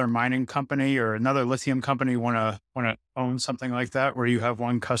does another mining company or another lithium company want to own something like that, where you have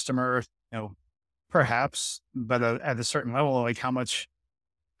one customer, perhaps, but at a certain level, like how much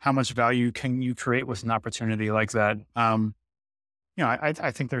value can you create with an opportunity like that?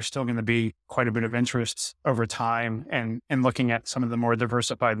 I think there's still going to be quite a bit of interest over time, and looking at some of the more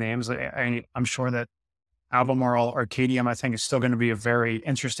diversified names. I'm sure that Albemarle Arcadium, I think, is still going to be a very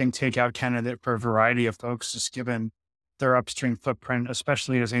interesting takeout candidate for a variety of folks, just given their upstream footprint,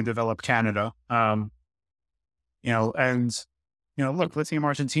 especially as they develop Canada. Look, Lithium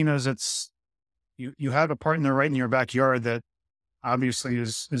Argentina's, you have a partner right in your backyard that obviously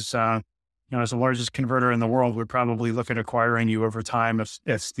is as the largest converter in the world, would probably look at acquiring you over time if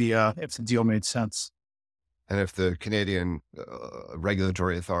the deal made sense. And if the Canadian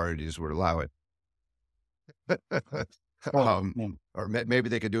regulatory authorities would allow it. Or maybe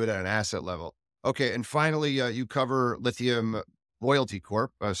they could do it at an asset level. Okay. And finally, you cover Lithium Royalty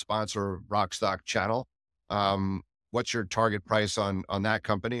Corp, a sponsor of Rockstock Channel. What's your target price on that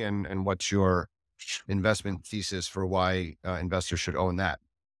company, and what's your investment thesis for why investors should own that?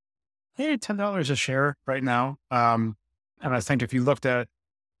 Hey, $10 a share right now. And I think if you looked at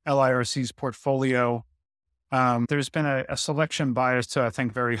LIRC's portfolio, there's been a selection bias to, I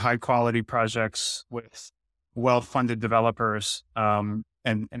think, very high quality projects with well-funded developers, and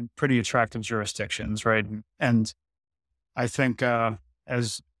pretty attractive jurisdictions, right? And I think,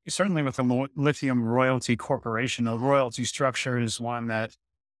 as certainly with the Lithium Royalty Corporation, a royalty structure is one that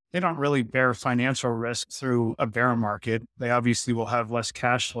they don't really bear financial risk through a bear market. They obviously will have less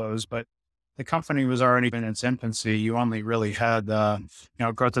cash flows, but the company was already in its infancy. You only really had,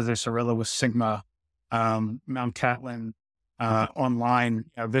 Grota de Cirilla with Sigma, Mount Catlin, online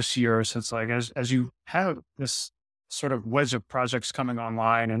this year. So it's like, as you have this sort of wedge of projects coming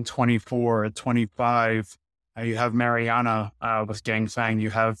online in 24, 25, you have Mariana with Ganfeng,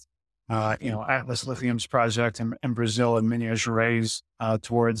 you have Atlas Lithium's project in Brazil and Minas Gerais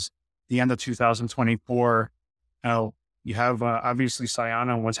towards the end of 2024. You have obviously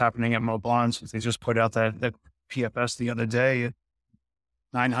Sayana and what's happening at Moblans. They just put out that PFS the other day,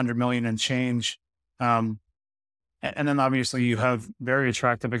 $900 million and change. And then obviously you have very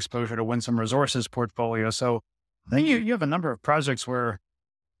attractive exposure to Winsome Resources portfolio. So I think you have a number of projects where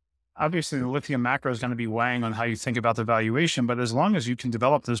obviously the lithium macro is going to be weighing on how you think about the valuation, but as long as you can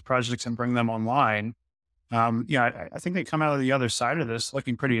develop those projects and bring them online, I think they come out of the other side of this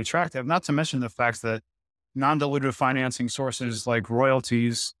looking pretty attractive, not to mention the fact that non-dilutive financing sources like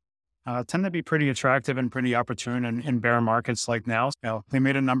royalties tend to be pretty attractive and pretty opportune in bear markets like now. They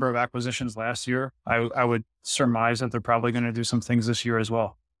made a number of acquisitions last year. I would surmise that they're probably going to do some things this year as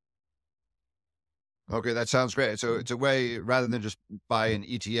well. Okay, that sounds great. So it's a way, rather than just buy an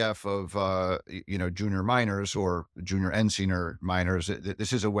ETF of, junior miners or junior and senior miners,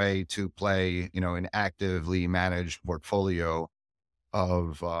 this is a way to play, an actively managed portfolio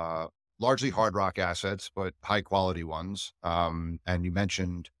of largely hard rock assets, but high quality ones. And you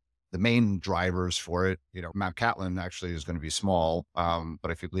mentioned the main drivers for it. Mount Catlin actually is going to be small,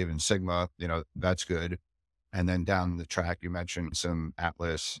 but if you believe in Sigma, that's good. And then down the track, you mentioned some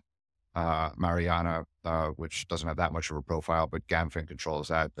Atlas, Mariana, which doesn't have that much of a profile, but Ganfeng controls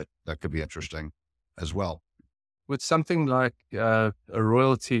that could be interesting as well. With something like a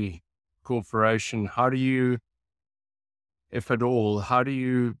royalty corporation, how do you, if at all,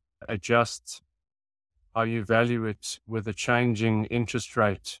 adjust how you value it with a changing interest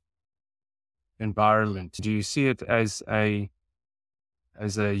rate environment? Do you see it as a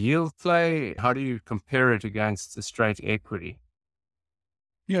yield play? How do you compare it against the straight equity?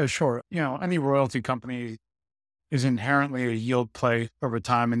 Yeah, sure. Any royalty company is inherently a yield play over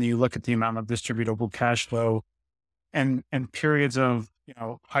time. And you look at the amount of distributable cash flow and periods of,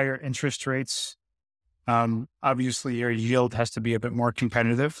 higher interest rates. Obviously your yield has to be a bit more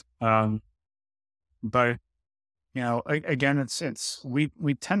competitive. But again,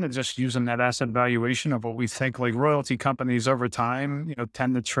 we tend to just use a net asset valuation of what we think, like royalty companies over time,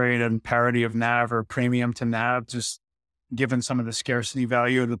 tend to trade in parity of NAV or premium to NAV, just given some of the scarcity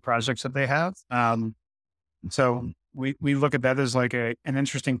value of the projects that they have. So we look at that as like an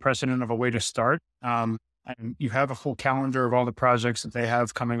interesting precedent of a way to start. And you have a full calendar of all the projects that they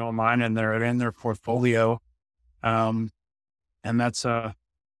have coming online and they're in their portfolio. And that's,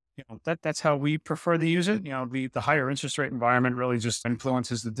 that's how we prefer to use it. The higher interest rate environment really just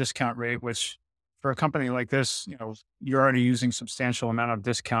influences the discount rate, which for a company like this, you're already using substantial amount of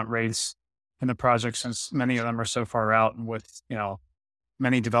discount rates in the project, since many of them are so far out and with,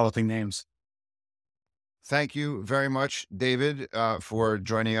 many developing names. Thank you very much, David, for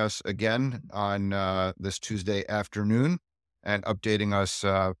joining us again on this Tuesday afternoon and updating us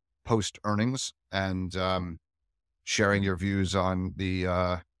post earnings and sharing your views on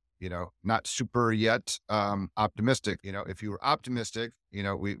the, not super yet optimistic. If you were optimistic,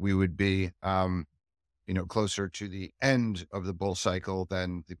 we would be, closer to the end of the bull cycle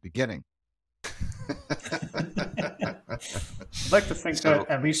than the beginning. I'd like to think that,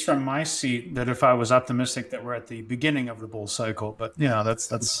 at least from my seat, that if I was optimistic that we're at the beginning of the bull cycle, but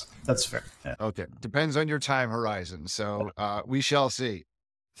that's fair. Yeah. Okay. Depends on your time horizon. So we shall see.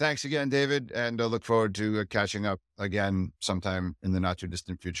 Thanks again, David. And I look forward to catching up again sometime in the not too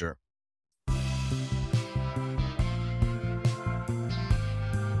distant future.